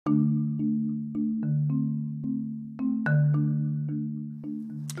Hey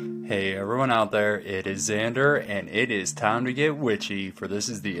everyone out there, it is Xander, and it is time to get witchy, for this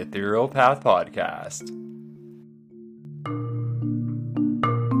is the Ethereal Path Podcast.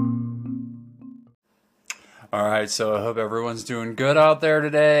 Alright, so I hope everyone's doing good out there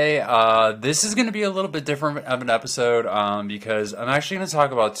today. This is going to be a little bit different of an episode because I'm actually going to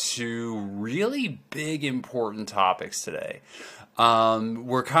talk about two really big important topics today.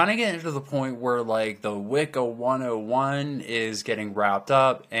 We're kind of getting to the point where like the Wicca 101 is getting wrapped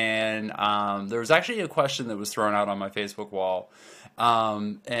up, and there was actually a question that was thrown out on my Facebook wall.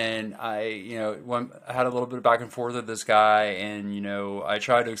 And I had a little bit of back and forth with this guy, and, I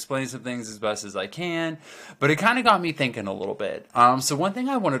tried to explain some things as best as I can, but it kind of got me thinking a little bit. So one thing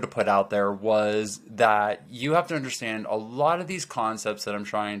I wanted to put out there was that you have to understand a lot of these concepts that I'm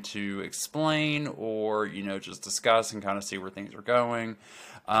trying to explain or, just discuss and kind of see where things are going.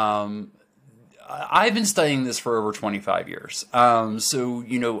 I've been studying this for over 25 years. So,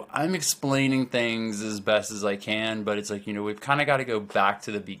 I'm explaining things as best as I can, but it's like, we've kind of got to go back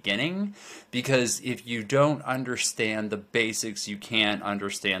to the beginning, because if you don't understand the basics, you can't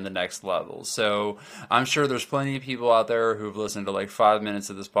understand the next level. So I'm sure there's plenty of people out there who've listened to like 5 minutes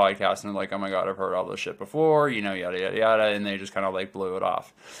of this podcast and they're like, oh my God, I've heard all this shit before, yada, yada, yada. And they just kind of like blew it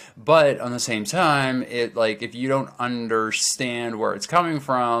off. But on the same time, if you don't understand where it's coming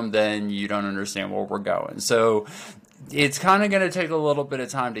from, then you don't understand where we're going. So it's kind of going to take a little bit of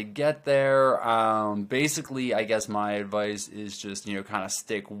time to get there. Basically, I guess my advice is just, kind of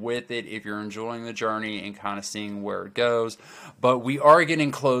stick with it if you're enjoying the journey and kind of seeing where it goes. But we are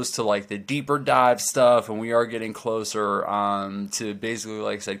getting close to like the deeper dive stuff, and we are getting closer to basically,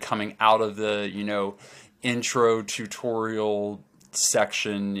 like I said, coming out of the, intro tutorial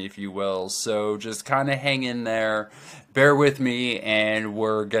section, if you will. So just kind of hang in there, bear with me, and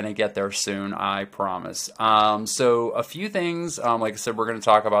we're gonna get there soon, I promise. So a few things, like I said, we're gonna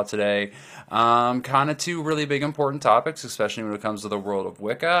talk about today. Kind of two really big important topics, especially when it comes to the world of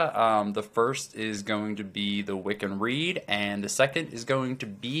Wicca. The first is going to be the Wiccan Rede, and the second is going to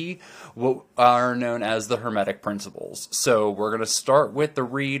be what are known as the Hermetic principles. So we're gonna start with the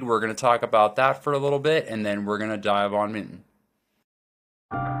Rede. We're gonna talk about that for a little bit, and then we're gonna dive on in.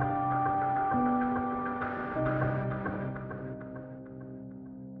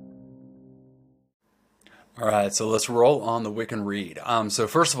 All right, so let's roll on the Wiccan Rede. So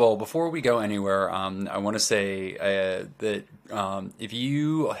first of all, before we go anywhere, I want to say that if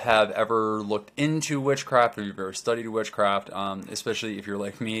you have ever looked into witchcraft, or you've ever studied witchcraft, especially if you're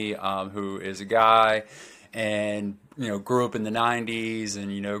like me, who is a guy and grew up in the 90s,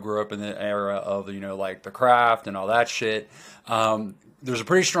 and grew up in the era of like the craft and all that shit, there's a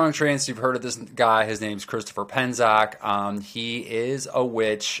pretty strong chance you've heard of this guy. His name's Christopher Penczak. He is a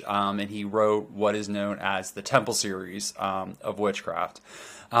witch, and he wrote what is known as the Temple series of witchcraft.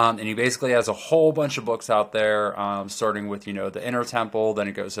 And he basically has a whole bunch of books out there, starting with, the inner temple, then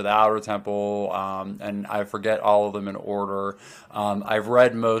it goes to the outer temple, and I forget all of them in order. I've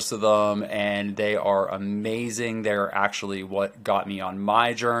read most of them, and they are amazing. They're actually what got me on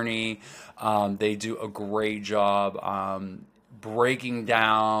my journey. They do a great job breaking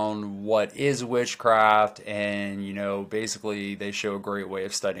down what is witchcraft, and basically they show a great way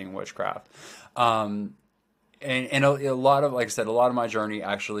of studying witchcraft. And a lot of, like I said, a lot of my journey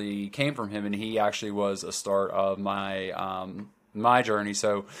actually came from him, and he actually was a start of my journey.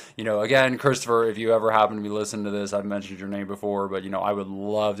 So, again, Christopher, if you ever happen to be listening to this, I've mentioned your name before, but, I would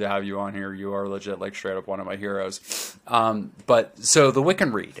love to have you on here. You are legit, like, straight up one of my heroes. But so the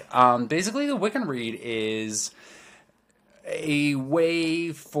Wiccan Rede. Basically, the Wiccan Rede is a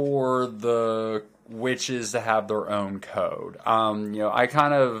way for the witches to have their own code. Like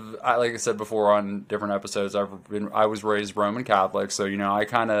I said before on different episodes, I was raised Roman Catholic, so I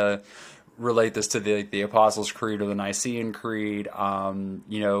kind of relate this to the Apostles' Creed or the Nicene Creed.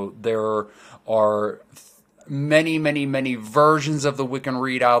 There are many, many, many versions of the Wiccan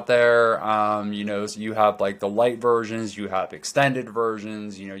Rede out there. So you have like the light versions, you have extended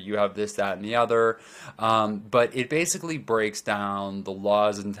versions, you have this, that, and the other. But it basically breaks down the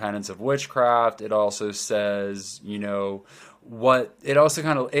laws and tenets of witchcraft. It also says, it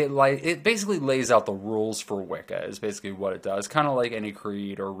basically lays out the rules for Wicca is basically what it does, kind of like any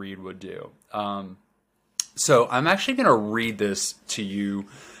creed or read would do. So I'm actually going to read this to you,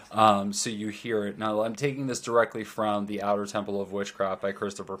 so you hear it. Now, I'm taking this directly from The Outer Temple of Witchcraft by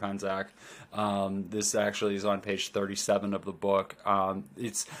Christopher Penczak. This actually is on page 37 of the book.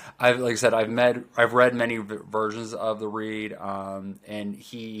 I've read many versions of the Rede, and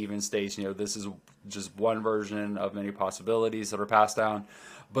he even states, this is just one version of many possibilities that are passed down.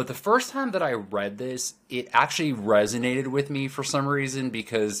 But the first time that I read this, it actually resonated with me for some reason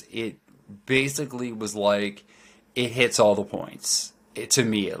because it basically was like it hits all the points. To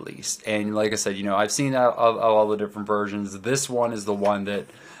me at least. And like I said, I've seen all the different versions. This one is the one that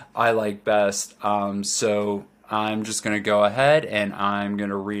I like best. So I'm just going to go ahead and I'm going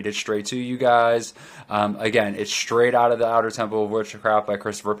to read it straight to you guys. Again, it's straight out of The Outer Temple of Witchcraft by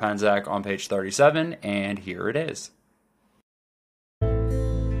Christopher Penczak on page 37, and here it is.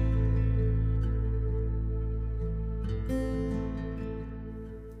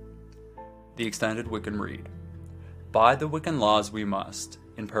 The Extended Wiccan Read. By the Wiccan laws we must,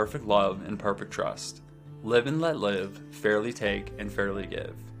 in perfect love and perfect trust, live and let live, fairly take and fairly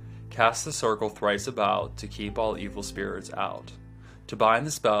give. Cast the circle thrice about to keep all evil spirits out. To bind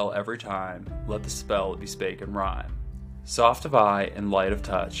the spell every time, let the spell be spake in rhyme. Soft of eye and light of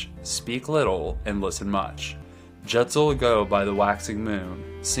touch, speak little and listen much. Jetzel go by the waxing moon,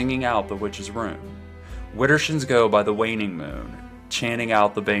 singing out the witch's rune. Widdershins go by the waning moon, chanting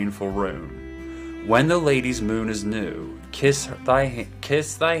out the baneful rune. When the lady's moon is new, kiss thy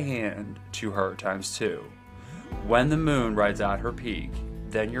hand to her times two. When the moon rides at her peak,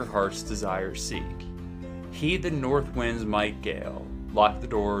 then your heart's desire seek. Heed the north wind's might gale, lock the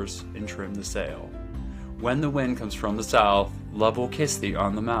doors and trim the sail. When the wind comes from the south, love will kiss thee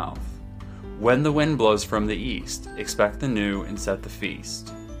on the mouth. When the wind blows from the east, expect the new and set the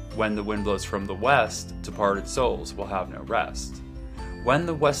feast. When the wind blows from the west, departed souls will have no rest. When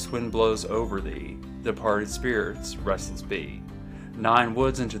the west wind blows over thee, departed spirits restless be. 9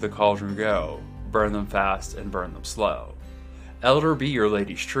 woods into the cauldron go, burn them fast and burn them slow. Elder be your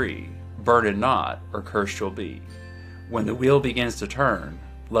lady's tree, burn it not, or cursed you'll be. When the wheel begins to turn,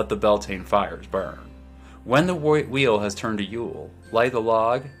 let the Beltane fires burn. When the wheel has turned to Yule, light the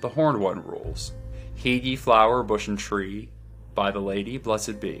log, the horned one rules. Heed ye flower, bush, and tree, by the lady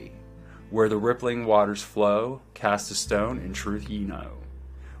blessed be. Where the rippling waters flow, cast a stone, in truth ye know.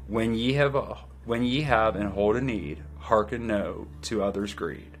 When ye have and hold a need, hearken no to others'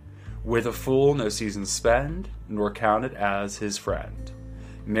 greed. With a fool no season spend, nor count it as his friend.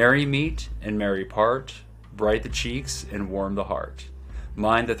 Merry meet and merry part, bright the cheeks and warm the heart.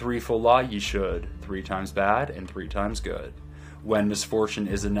 Mind the threefold law ye should, 3 times bad and 3 times good. When misfortune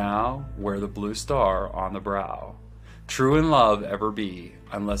is enow, wear the blue star on the brow. True in love ever be,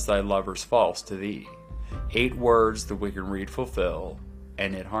 unless thy lover's false to thee. 8 words the Wiccan Read fulfill,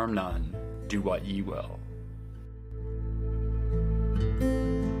 and it harm none, do what ye will.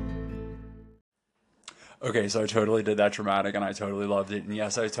 Okay, so I totally did that dramatic, and I totally loved it. And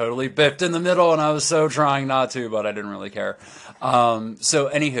yes, I totally biffed in the middle, and I was so trying not to, but I didn't really care. So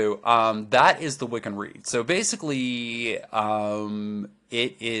anywho, that is the Wiccan Read. So basically,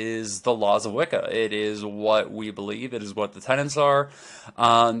 it is the laws of Wicca. It is what we believe. It is what the tenets are.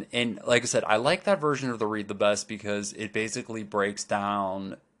 And like I said, I like that version of the read the best because it basically breaks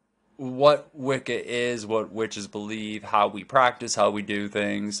down what Wicca is, what witches believe, how we practice, how we do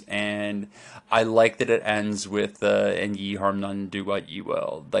things, and I like that it ends with and ye harm none, do what ye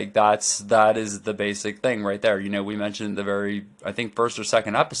will. Like that is the basic thing right there. We mentioned the very, I think, first or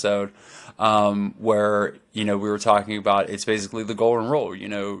second episode, where we were talking about it's basically the golden rule.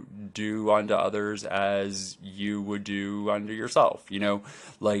 Do unto others as you would do unto yourself.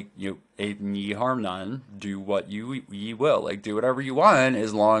 And ye harm none, do what ye will. Like, do whatever you want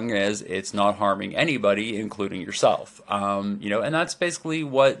as long as it's not harming anybody, including yourself. And that's basically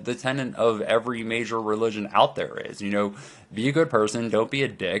what the tenet of every major religion out there is. Be a good person, don't be a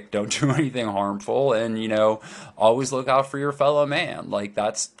dick, don't do anything harmful, and, always look out for your fellow man. Like,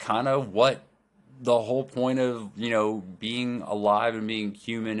 that's kind of what the whole point of, being alive and being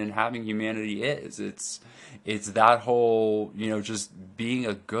human and having humanity is. It's that whole, just being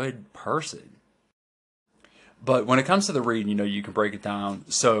a good person. But when it comes to the read, you can break it down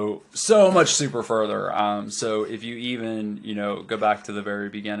so much super further. So if you even, go back to the very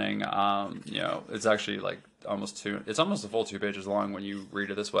beginning, it's actually like it's almost a full 2 pages long when you read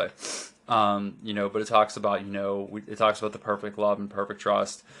it this way. But it talks about, it talks about the perfect love and perfect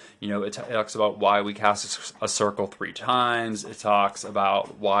trust. It talks about why we cast a circle 3 times. It talks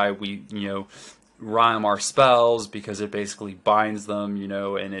about why we, rhyme our spells, because it basically binds them,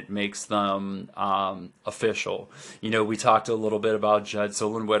 and it makes them official. We talked a little bit about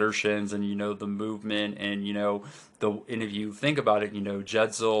Jedzel and Widdershins and, the movement and, and if you think about it,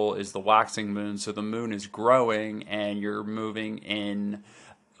 Jedzel is the waxing moon, so the moon is growing and you're moving in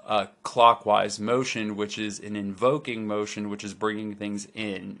a clockwise motion, which is an invoking motion, which is bringing things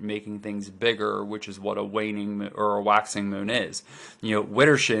in, making things bigger, which is what a waning or a waxing moon is.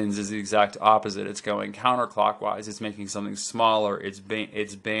 Widdershins is the exact opposite. It's going counterclockwise. It's making something smaller. It's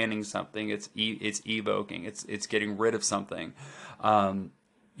banning something. It's evoking. It's getting rid of something.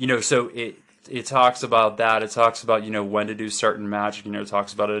 So it talks about that. It talks about, when to do certain magic. It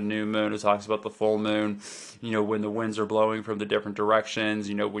talks about a new moon. It talks about the full moon. When the winds are blowing from the different directions.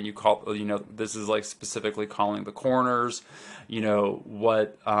 When you call, this is like specifically calling the corners.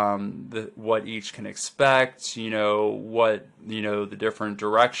 What each can expect. What the different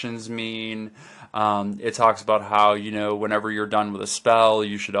directions mean. It talks about how whenever you're done with a spell,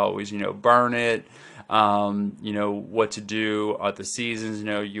 you should always burn it. What to do at the seasons.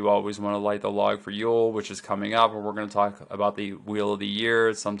 You always want to light the log for Yule, which is coming up, and we're going to talk about the Wheel of the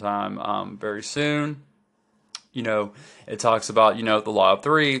Year sometime very soon. It talks about, the law of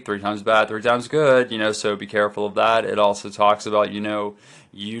three times bad, three times good, so be careful of that. It also talks about,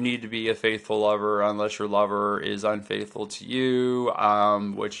 you need to be a faithful lover unless your lover is unfaithful to you,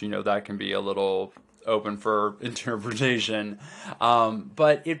 which, that can be a little open for interpretation.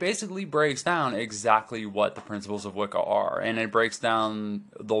 But it basically breaks down exactly what the principles of Wicca are, and it breaks down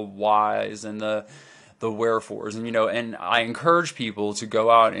the whys and the wherefores, and I encourage people to go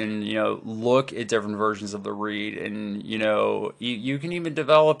out and look at different versions of the Rede, and you can even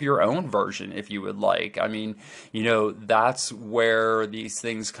develop your own version if you would like. I mean, that's where these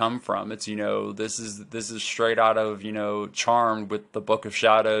things come from. It's this is straight out of Charmed with the Book of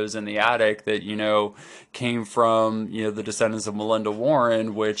Shadows in the attic that came from the descendants of Melinda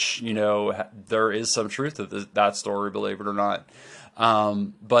Warren, which there is some truth to that story, believe it or not.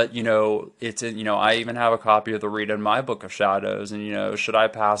 But it's in, I even have a copy of the Rede in my Book of Shadows, and should I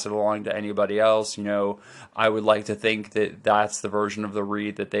pass it along to anybody else, I would like to think that that's the version of the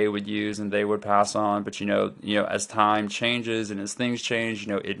Rede that they would use and they would pass on. But as time changes and as things change,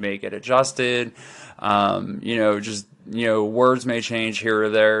 it may get adjusted. Words may change here or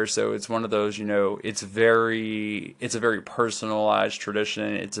there. So it's one of those, it's a very personalized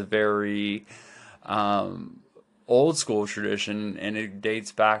tradition. It's a very old school tradition, and it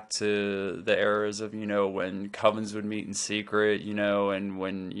dates back to the eras of when covens would meet in secret, and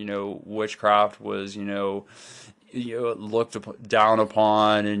when witchcraft was looked down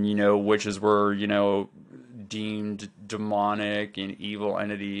upon, and witches were deemed demonic and evil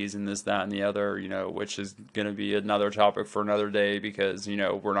entities and this, that, and the other, which is going to be another topic for another day, because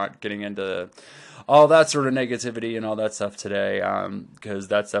we're not getting into all that sort of negativity and all that stuff today, because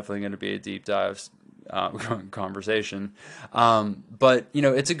that's definitely going to be a deep dive conversation. But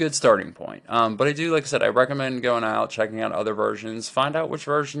it's a good starting point. But I do, like I said, I recommend going out, checking out other versions, find out which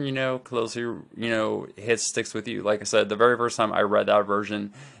version closely sticks with you. Like I said, the very first time I read that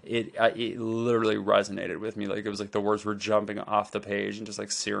version, it literally resonated with me. Like, it was like the words were jumping off the page and just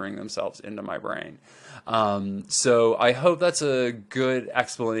like searing themselves into my brain. So I hope that's a good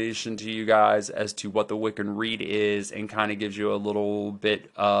explanation to you guys as to what the Wiccan Rede is, and kind of gives you a little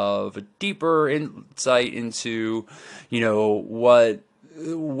bit of a deeper insight into,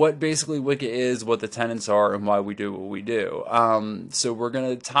 what basically Wicca is, what the tenets are, and why we do what we do. So we're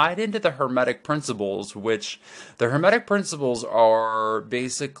going to tie it into the Hermetic principles, which the Hermetic principles are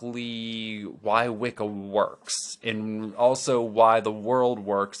basically why Wicca works, and also why the world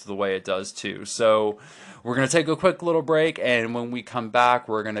works the way it does too. So we're going to take a quick little break, and when we come back,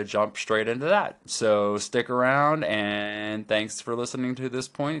 we're going to jump straight into that. So stick around, and thanks for listening to this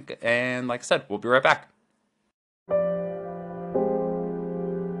point. And like I said, we'll be right back.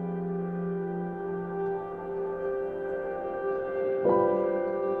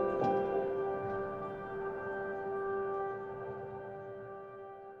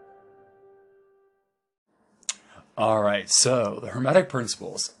 All right, so the Hermetic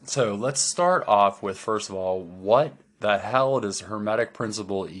principles. So let's start off with, first of all, what the hell does Hermetic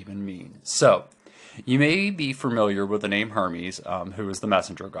principle even mean? So you may be familiar with the name Hermes, who is the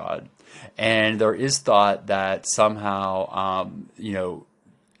messenger god, and there is thought that somehow,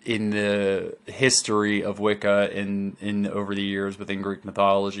 in the history of Wicca in over the years within Greek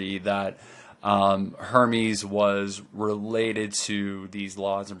mythology, that Hermes was related to these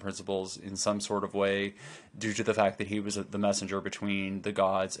laws and principles in some sort of way, due to the fact that he was the messenger between the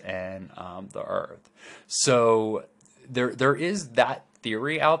gods and the earth. So there is that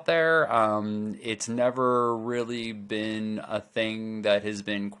theory out there. It's never really been a thing that has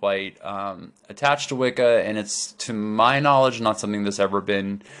been quite attached to Wicca, and it's, to my knowledge, not something that's ever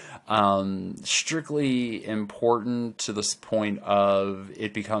been strictly important to this point of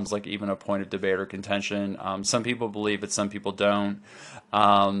it becomes like even a point of debate or contention. Some people believe it, some people don't.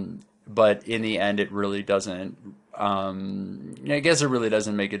 But in the end, it really doesn't. I guess it really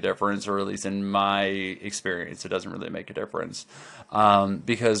doesn't make a difference, or at least in my experience, it doesn't really make a difference.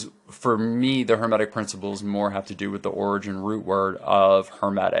 Because for me, the Hermetic principles more have to do with the origin root word of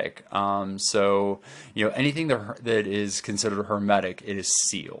Hermetic. So, anything that is considered Hermetic, it is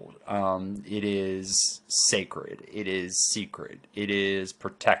sealed. It is sacred. It is secret. It is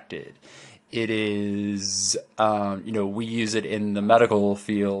protected. It is, we use it in the medical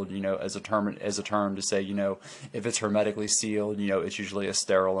field, as a term to say, if it's hermetically sealed, it's usually a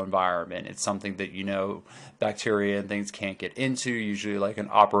sterile environment. It's something that, bacteria and things can't get into. Usually like an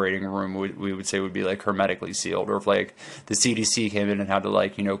operating room, we would say would be like hermetically sealed. Or if like the CDC came in and had to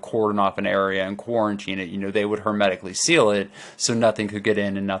like, cordon off an area and quarantine it, they would hermetically seal it so nothing could get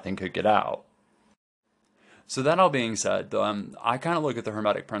in and nothing could get out. So that all being said, I kind of look at the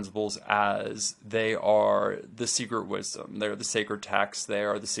Hermetic principles as they are the secret wisdom. They're the sacred texts. They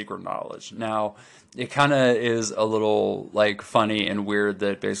are the secret knowledge. Now, it kind of is a little like funny and weird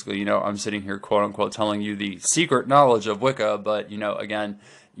that basically, I'm sitting here quote unquote telling you the secret knowledge of Wicca, but again,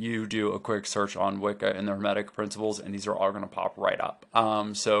 you do a quick search on Wicca and the Hermetic principles, and these are all going to pop right up.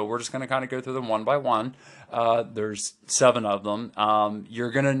 So we're just going to kind of go through them one by one. There's 7 of them.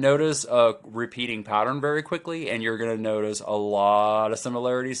 You're going to notice a repeating pattern very quickly, and you're going to notice a lot of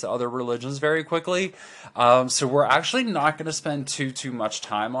similarities to other religions very quickly. So we're actually not going to spend too much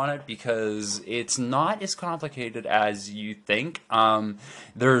time on it because it's not as complicated as you think.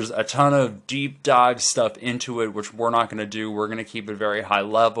 There's a ton of deep dive stuff into it, which we're not going to do. We're going to keep it very high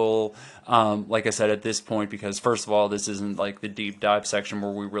level. Like I said, at this point, because first of all, this isn't like the deep dive section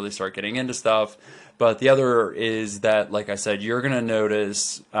where we really start getting into stuff. But the other is that, like I said, you're going to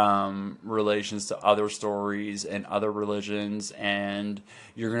notice relations to other stories and other religions, and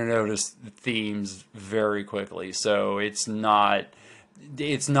you're going to notice themes very quickly. So it's not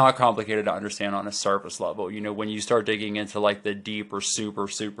complicated to understand on a surface level. When you start digging into like the deeper,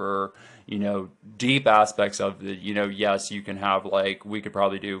 super, deep aspects of it, yes, you can have like, we could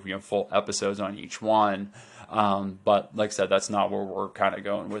probably do, full episodes on each one. But like I said, that's not where we're kind of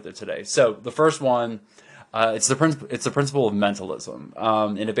going with it today. So the first one, it's the principle of mentalism,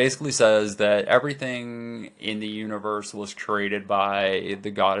 and it basically says that everything in the universe was created by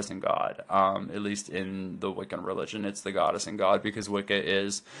the goddess and God. At least in the Wiccan religion, it's the goddess and God, because Wicca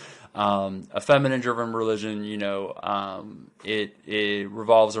is a feminine-driven religion. It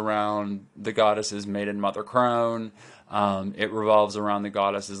revolves around the goddess's maiden mother crone. It revolves around the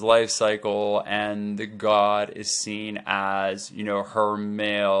goddess's life cycle, and the god is seen as, her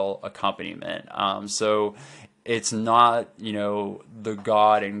male accompaniment. So it's not, the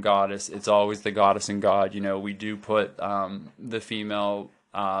god and goddess, it's always the goddess and God. We do put the female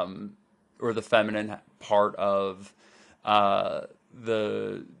or the feminine part of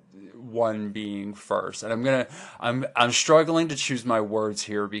the one being first. And I'm struggling to choose my words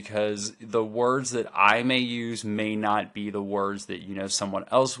here, because the words that I may use may not be the words that someone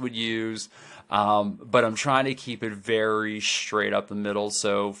else would use, but I'm trying to keep it very straight up the middle.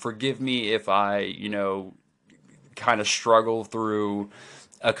 So forgive me if I kind of struggle through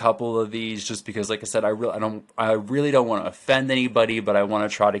a couple of these, just because, like I said, I really don't want to offend anybody, but I want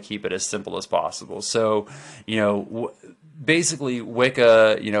to try to keep it as simple as possible. So basically,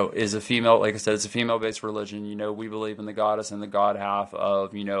 Wicca, is a female, like I said, it's a female-based religion. We believe in the goddess and the god half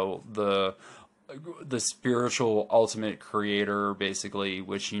of, the spiritual ultimate creator, basically,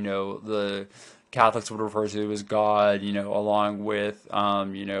 which, the Catholics would refer to as God, along with,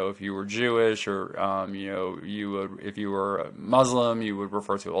 if you were Jewish, or, if you were Muslim, you would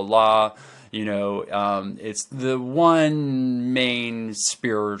refer to Allah. It's the one main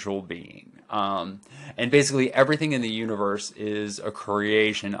spiritual being. And basically everything in the universe is a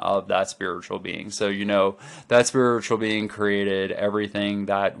creation of that spiritual being. So, that spiritual being created everything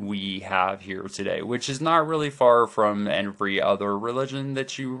that we have here today, which is not really far from every other religion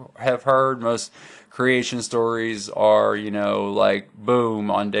that you have heard. Most creation stories are, like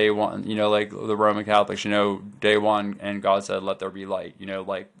boom, on day one, like the Roman Catholics, day one, and God said, let there be light,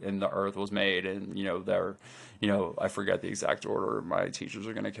 like, and the earth was made, and, there, I forget the exact order. My teachers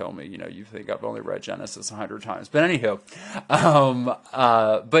are going to kill me. You think I've only read Genesis 100 times. But anywho,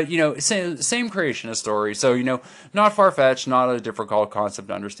 same creationist story. So, not far-fetched, not a difficult concept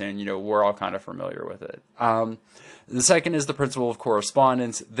to understand. We're all kind of familiar with it. The second is the principle of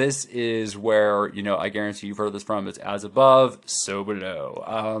correspondence. This is where, I guarantee you've heard this from. It's as above, so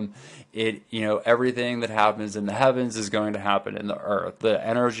below. Everything that happens in the heavens is going to happen in the earth. The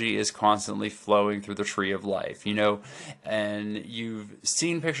energy is constantly flowing through the tree of life, and you've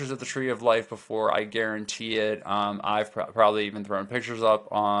seen pictures of the tree of life before. I guarantee it. I've probably even thrown pictures up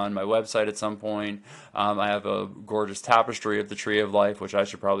on my website at some point. I have a gorgeous tapestry of the tree of life, which I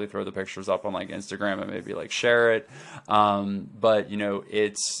should probably throw the pictures up on like Instagram and maybe like share it. But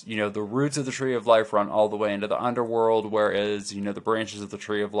it's, the roots of the tree of life run all the way into the underworld, whereas, the branches of the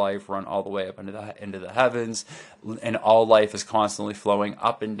tree of life run all the way up into the heavens, and all life is constantly flowing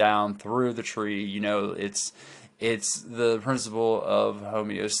up and down through the tree. It's the principle of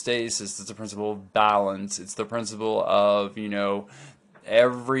homeostasis. It's the principle of balance. It's the principle of,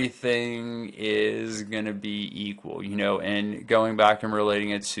 everything is going to be equal, and going back and relating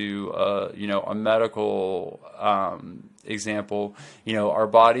it to, a medical example, our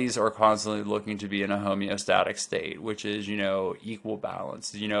bodies are constantly looking to be in a homeostatic state, which is, equal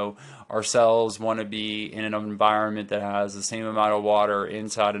balance. Our cells want to be in an environment that has the same amount of water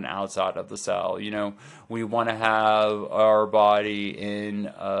inside and outside of the cell. We want to have our body in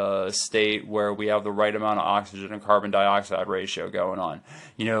a state where we have the right amount of oxygen and carbon dioxide ratio going on.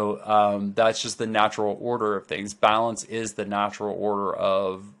 That's just the natural order of things. Balance is the natural order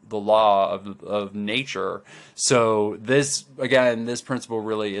of the law of nature. So this principle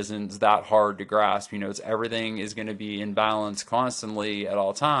really isn't that hard to grasp. It's everything is going to be in balance constantly at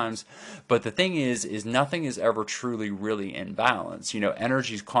all times. But the thing is nothing is ever truly really in balance.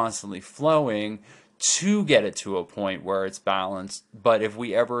 Energy is constantly flowing to get it to a point where it's balanced. But if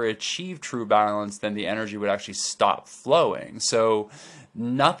we ever achieve true balance, then the energy would actually stop flowing. So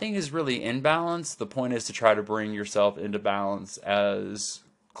nothing is really in balance. The point is to try to bring yourself into balance as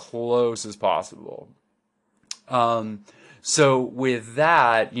close as possible. So with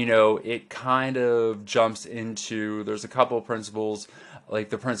that, it kind of jumps into, there's a couple of principles,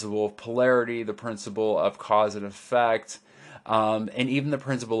 like the principle of polarity, the principle of cause and effect, and even the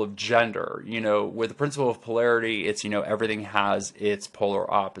principle of gender. With the principle of polarity, it's, everything has its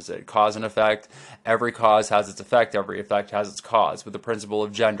polar opposite. Cause and effect, every cause has its effect, every effect has its cause. With the principle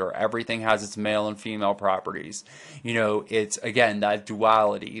of gender, everything has its male and female properties. It's, again, that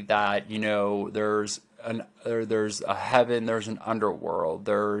duality that, there's a heaven, there's an underworld,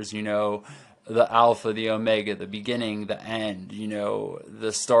 there's, the alpha, the omega, the beginning, the end,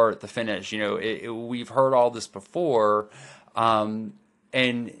 the start, the finish. We've heard all this before.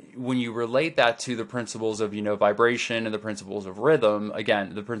 And when you relate that to the principles of, vibration and the principles of rhythm,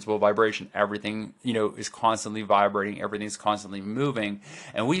 again, the principle of vibration, everything, is constantly vibrating, everything's constantly moving.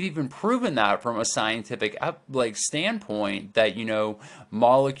 And we've even proven that from a scientific, standpoint that,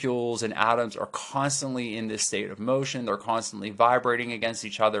 molecules and atoms are constantly in this state of motion. They're constantly vibrating against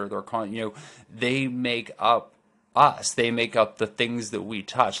each other. They make up us. They make up the things that we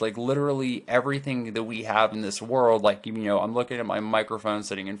touch. Like literally everything that we have in this world, I'm looking at my microphone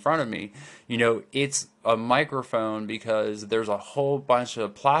sitting in front of me, it's a microphone because there's a whole bunch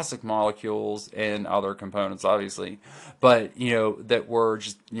of plastic molecules and other components, obviously, but, that were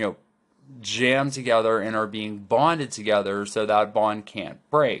just, jammed together and are being bonded together so that bond can't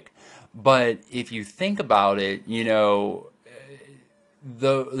break. But if you think about it,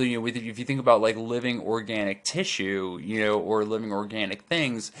 if you think about like living organic tissue, or living organic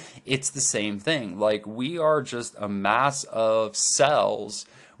things, it's the same thing. Like we are just a mass of cells,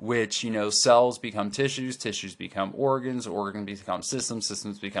 which, cells become tissues, tissues become organs, organs become systems,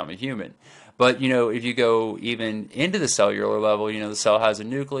 systems become a human. But, if you go even into the cellular level, the cell has a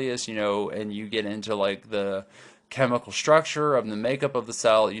nucleus, and you get into like the chemical structure of the makeup of the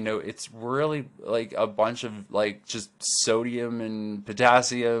cell, it's really like a bunch of like just sodium and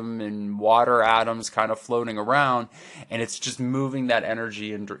potassium and water atoms kind of floating around, and it's just moving that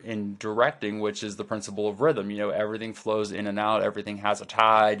energy in directing, which is the principle of rhythm. Everything flows in and out, everything has a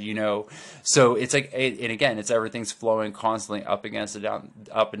tide, so it's like, and again, it's everything's flowing constantly up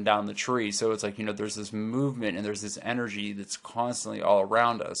and down the tree. So it's like, there's this movement and there's this energy that's constantly all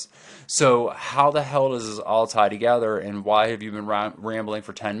around us. So how the hell does this all tie together? And why have you been rambling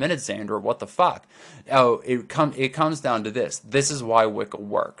for 10 minutes, Xander? What the fuck? Oh, it comes down to this. This is why Wicca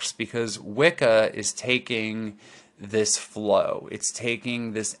works, because Wicca is taking this flow, it's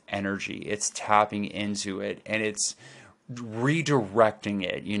taking this energy, it's tapping into it, and it's redirecting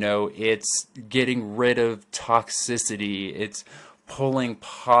it. It's getting rid of toxicity, it's pulling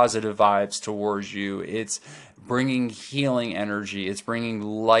positive vibes towards you, it's bringing healing energy. It's bringing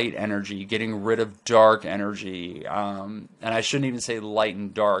light energy, getting rid of dark energy. And I shouldn't even say light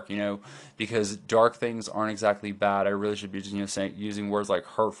and dark, because dark things aren't exactly bad. I really should be, using words like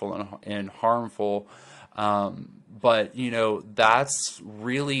hurtful and harmful. But that's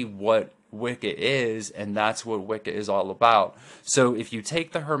really what Wicca is, and that's what Wicca is all about. So if you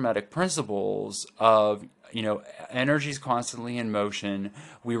take the Hermetic principles of energy's constantly in motion.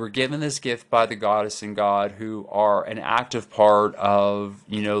 We were given this gift by the goddess and god, who are an active part of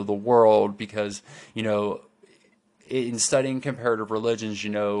the world, because in studying comparative religions,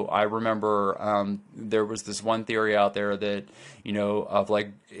 I remember there was this one theory out there that, of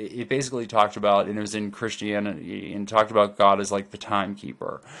like, it basically talked about, and it was in Christianity, and talked about God as like the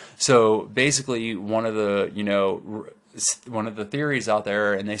timekeeper. So basically, one of the theories out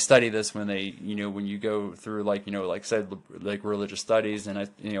there, and they study this when they, when you go through like, like said, like religious studies, and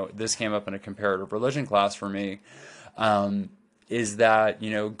this came up in a comparative religion class for me, is that,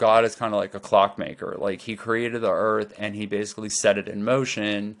 God is kind of like a clockmaker. Like, he created the earth and he basically set it in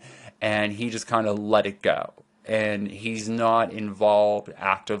motion, and he just kind of let it go. And he's not involved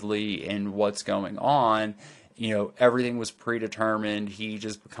actively in what's going on. Everything was predetermined. He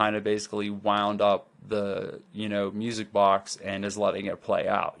just kind of basically wound up the, music box and is letting it play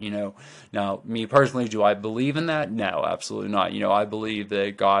out, Now, me personally, do I believe in that? No, absolutely not. I believe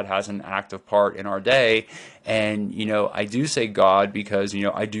that God has an active part in our day. And, I do say God because,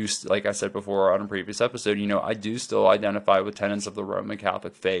 I do, like I said before on a previous episode, I do still identify with tenets of the Roman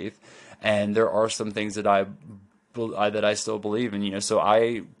Catholic faith. And there are some things that I still believe in, so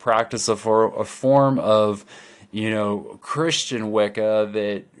I practice a form of, Christian Wicca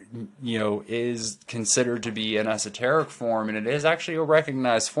that, is considered to be an esoteric form, and it is actually a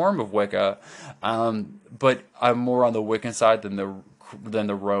recognized form of Wicca. But I'm more on the Wiccan side than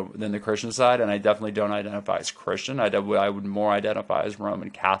the Christian side, and I definitely don't identify as Christian. I would more identify as Roman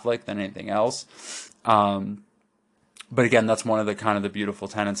Catholic than anything else. But again, that's one of the kind of the beautiful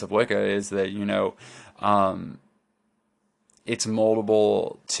tenets of Wicca, is that, it's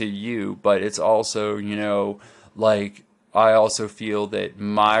moldable to you, but it's also, like, I also feel that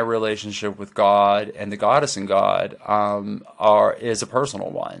my relationship with God and the goddess and God is a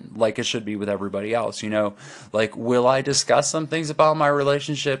personal one, like it should be with everybody else. Like, will I discuss some things about my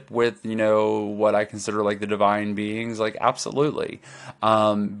relationship with what I consider like the divine beings? Like, absolutely.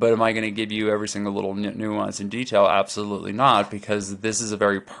 But am I going to give you every single little nuance and detail? Absolutely not, because this is a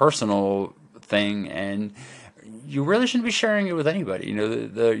very personal thing, and you really shouldn't be sharing it with anybody.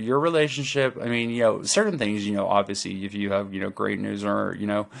 Your relationship, I mean, certain things, obviously, if you have, great news, or,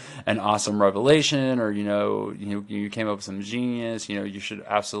 an awesome revelation, or, you came up with some genius, you should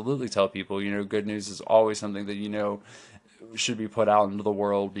absolutely tell people. Good news is always something that, should be put out into the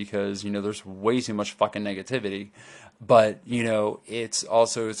world, because, there's way too much fucking negativity. But, it's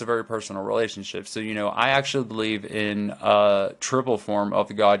a very personal relationship. So, I actually believe in a triple form of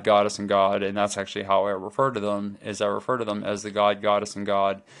the God, goddess, and God. And that's actually how I refer to them, as the God, goddess, and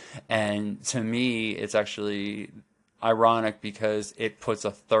God. And to me, it's actually ironic, because it puts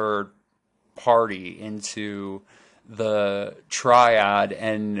a third party into the triad,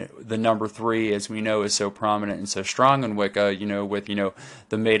 and the number 3, as we know, is so prominent and so strong in Wicca, with,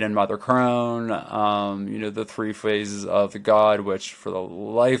 the maiden, mother, crone, the 3 phases of the god, which for the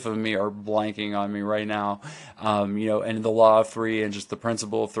life of me are blanking on me right now, and the law of 3, and just the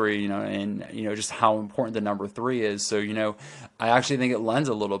principle of 3, and, just how important the number 3 is. So, I actually think it lends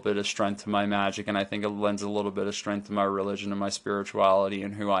a little bit of strength to my magic, and I think it lends a little bit of strength to my religion and my spirituality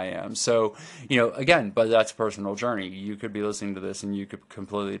and who I am. So, again, but that's a personal journey. You could be listening to this and you could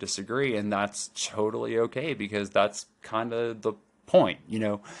completely disagree, and that's totally okay, because that's kind of the point,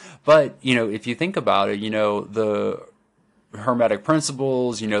 But, if you think about it, the Hermetic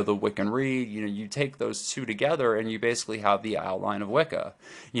principles, the Wiccan Rede, you take those two together and you basically have the outline of Wicca.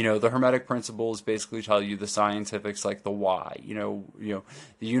 The Hermetic principles basically tell you the scientifics, like the why. You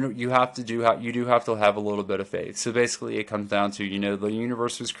do have to have a little bit of faith. So basically, it comes down to, the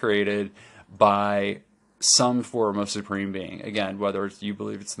universe was created by some form of supreme being. Again, whether you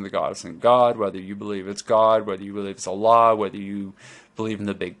believe it's in the goddess and God, whether you believe it's God, whether you believe it's Allah, whether you believe in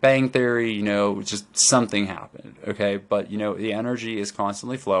the Big Bang Theory, just something happened, okay? But, the energy is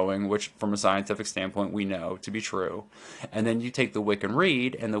constantly flowing, which from a scientific standpoint we know to be true. And then you take the Wiccan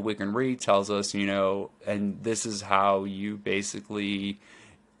Rede, and the Wiccan Rede tells us, and this is how you basically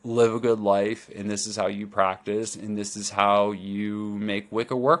live a good life, and this is how you practice, and this is how you make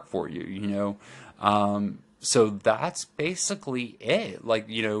Wicca work for you, So that's basically it. Like,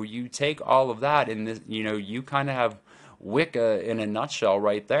 you take all of that, and this, you kind of have Wicca in a nutshell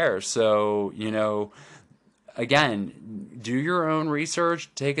right there. So, again, do your own research,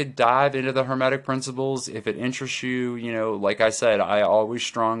 take a dive into the Hermetic principles. If it interests you, like I said, I always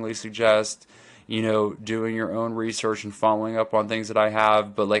strongly suggest, doing your own research and following up on things that I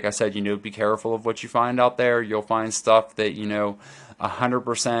have. But like I said, be careful of what you find out there. You'll find stuff that,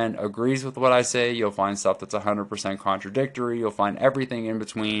 100% agrees with what I say. You'll find stuff that's 100% contradictory. You'll find everything in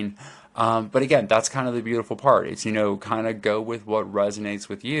between. But again, that's kind of the beautiful part. It's, kind of go with what resonates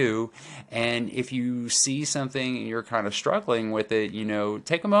with you. And if you see something and you're kind of struggling with it,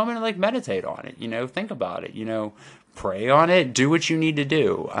 take a moment and meditate on it, think about it, pray on it, do what you need to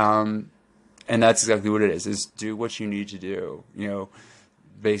do. And that's exactly what it is do what you need to do,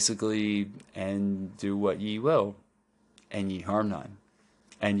 basically, and do what ye will, and ye harm none.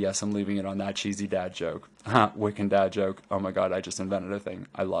 And yes, I'm leaving it on that cheesy dad joke. Wiccan dad joke. Oh my God, I just invented a thing.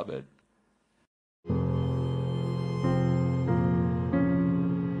 I love it.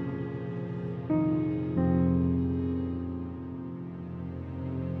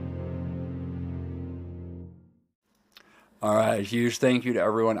 All right, huge thank you to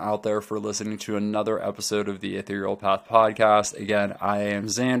everyone out there for listening to another episode of the Ethereal Path podcast. Again, I am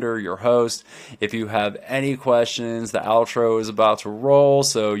Xander, your host. If you have any questions, the outro is about to roll,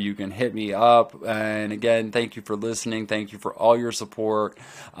 so you can hit me up. And again, thank you for listening. Thank you for all your support.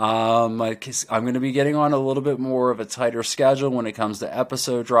 I'm going to be getting on a little bit more of a tighter schedule when it comes to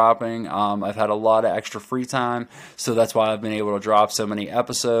episode dropping. I've had a lot of extra free time, so that's why I've been able to drop so many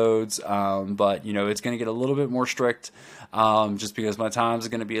episodes. But, it's going to get a little bit more strict. Just because my time is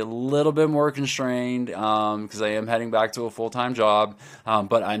going to be a little bit more constrained because I am heading back to a full-time job,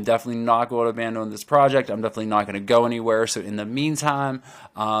 but I'm definitely not going to abandon this project. I'm definitely not going to go anywhere. So in the meantime,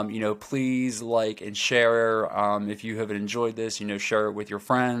 please like and share. If you have enjoyed this, share it with your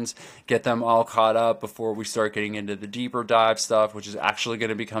friends, get them all caught up before we start getting into the deeper dive stuff, which is actually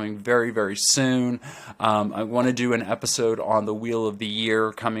going to be coming very, very soon. I want to do an episode on the Wheel of the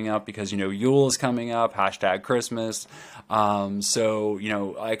Year coming up because, Yule is coming up, #Christmas.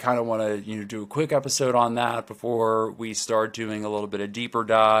 I kind of want to, do a quick episode on that before we start doing a little bit of deeper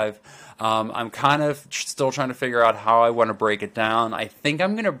dive. I'm kind of still trying to figure out how I want to break it down. I think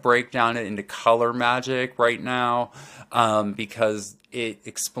I'm going to break down it into color magic right now, because it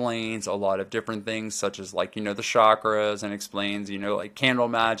explains a lot of different things, such as the chakras, and explains, candle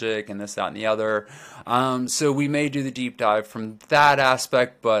magic and this, that, and the other. So we may do the deep dive from that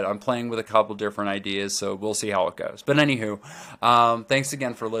aspect, but I'm playing with a couple different ideas, so we'll see how it goes. But anywho, thanks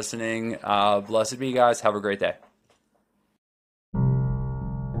again for listening. Blessed be, guys. Have a great day.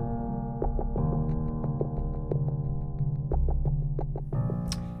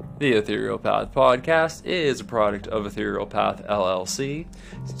 The Ethereal Path podcast is a product of Ethereal Path LLC.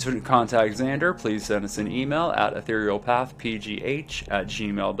 To contact Xander, please send us an email at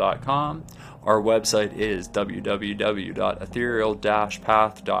etherealpathpgh@gmail.com. Our website is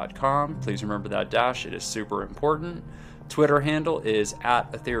www.ethereal-path.com. Please remember that dash, it is super important. Twitter handle is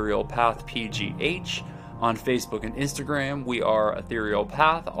at etherealpathpgh. On Facebook and Instagram, we are Ethereal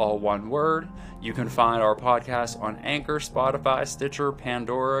Path, all one word. You can find our podcast on Anchor, Spotify, Stitcher,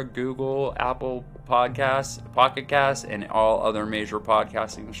 Pandora, Google, Apple Podcasts, Pocket Casts, and all other major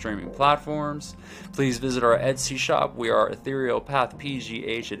podcasting and streaming platforms. Please visit our Etsy shop. We are Ethereal Path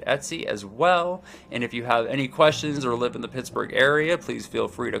PGH at Etsy as well. And if you have any questions or live in the Pittsburgh area, please feel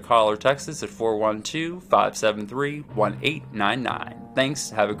free to call or text us at 412-573-1899.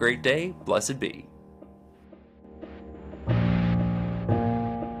 Thanks. Have a great day. Blessed be.